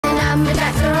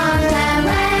Numberjacks are on their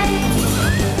way.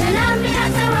 The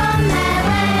Numberjacks are on their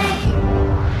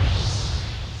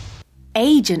way.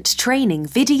 Agent Training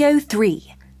Video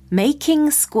 3.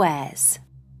 Making Squares.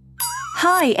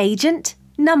 Hi, Agent.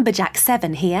 Numberjack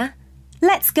 7 here.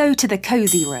 Let's go to the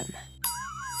cosy room.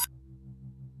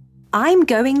 I'm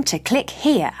going to click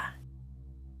here.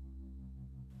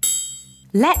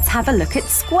 Let's have a look at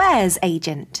squares,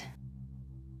 Agent.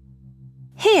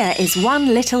 Here is one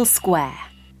little square.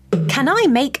 Can I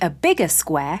make a bigger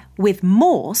square with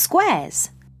more squares?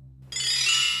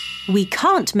 We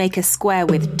can't make a square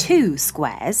with 2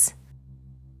 squares.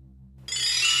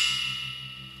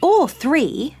 Or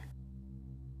 3.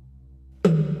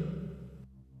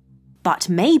 But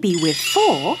maybe with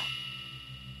 4.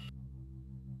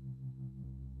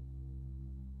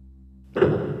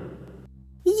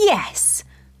 Yes,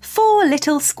 4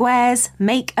 little squares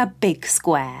make a big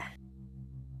square.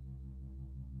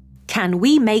 Can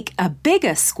we make a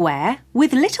bigger square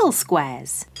with little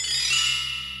squares?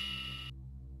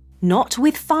 Not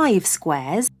with 5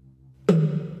 squares,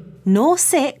 nor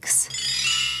 6,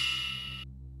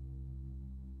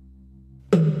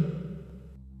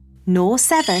 nor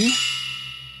 7,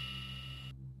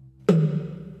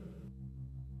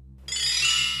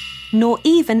 nor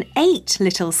even 8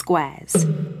 little squares.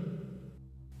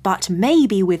 But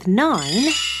maybe with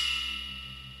 9.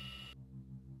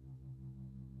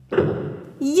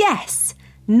 Yes,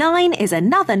 9 is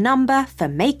another number for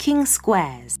making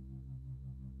squares.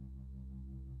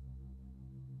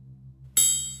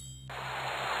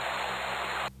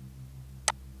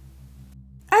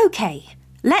 OK,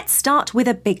 let's start with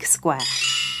a big square.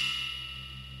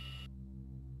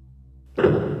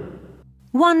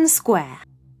 1 square.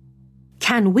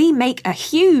 Can we make a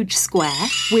huge square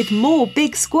with more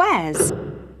big squares?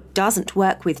 Doesn't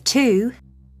work with 2.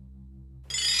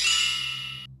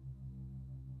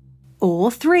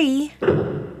 Or 3.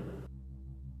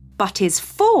 But is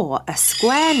 4 a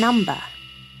square number?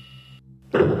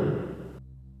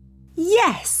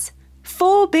 Yes,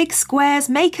 4 big squares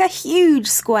make a huge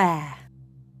square.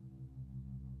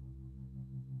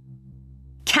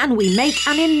 Can we make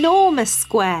an enormous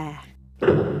square?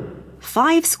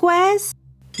 5 squares?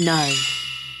 No.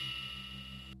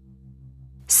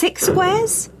 6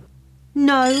 squares?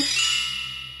 No.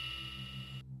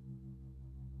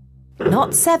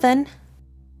 Not 7.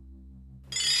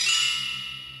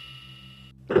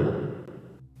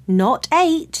 Not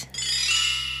 8.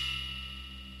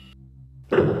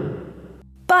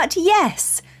 But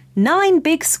yes, 9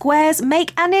 big squares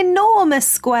make an enormous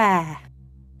square.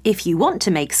 If you want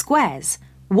to make squares,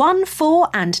 1, 4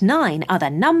 and 9 are the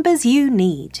numbers you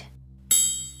need.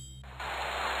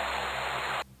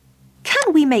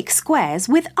 Can we make squares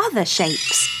with other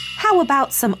shapes? How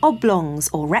about some oblongs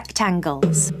or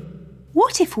rectangles?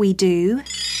 What if we do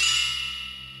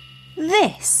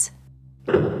this?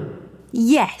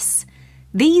 Yes,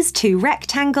 these 2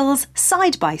 rectangles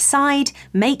side by side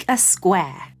make a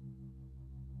square.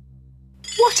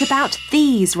 What about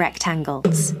these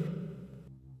rectangles?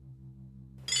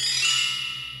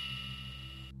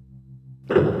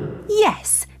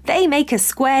 Yes, they make a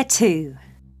square too.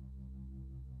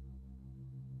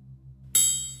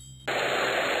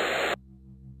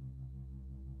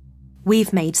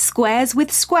 We've made squares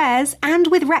with squares and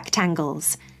with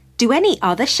rectangles. Do any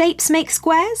other shapes make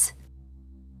squares?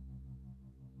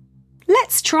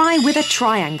 Let's try with a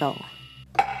triangle.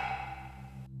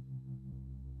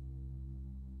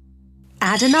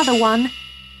 Add another one.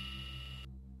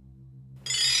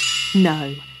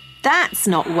 No, that's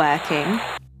not working.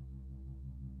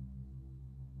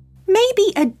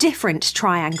 Maybe a different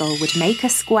triangle would make a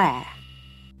square.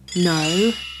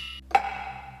 No.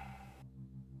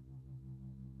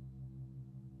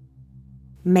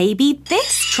 Maybe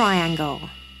this triangle.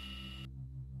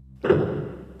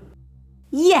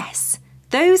 Yes,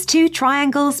 those 2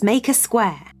 triangles make a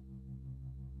square.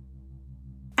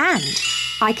 And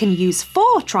I can use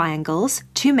 4 triangles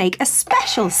to make a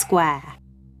special square.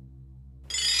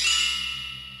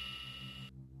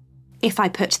 If I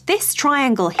put this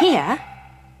triangle here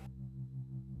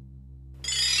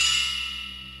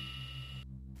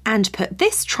and put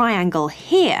this triangle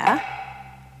here,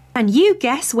 and you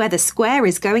guess where the square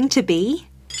is going to be?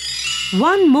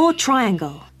 One more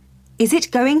triangle. Is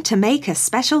it going to make a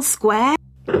special square?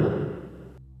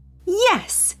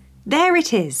 Yes, there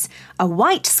it is, a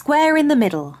white square in the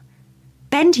middle.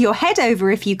 Bend your head over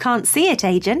if you can't see it,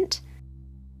 Agent.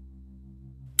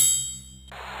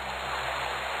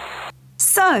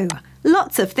 So,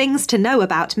 lots of things to know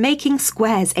about making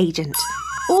squares, Agent.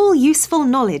 All useful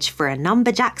knowledge for a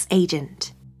Numberjacks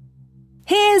agent.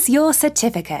 Here's your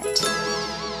certificate.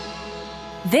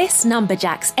 This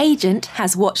Numberjacks agent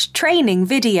has watched training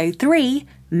video 3,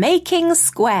 Making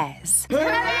Squares.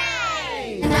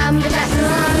 Hooray! The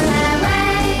Numberjacks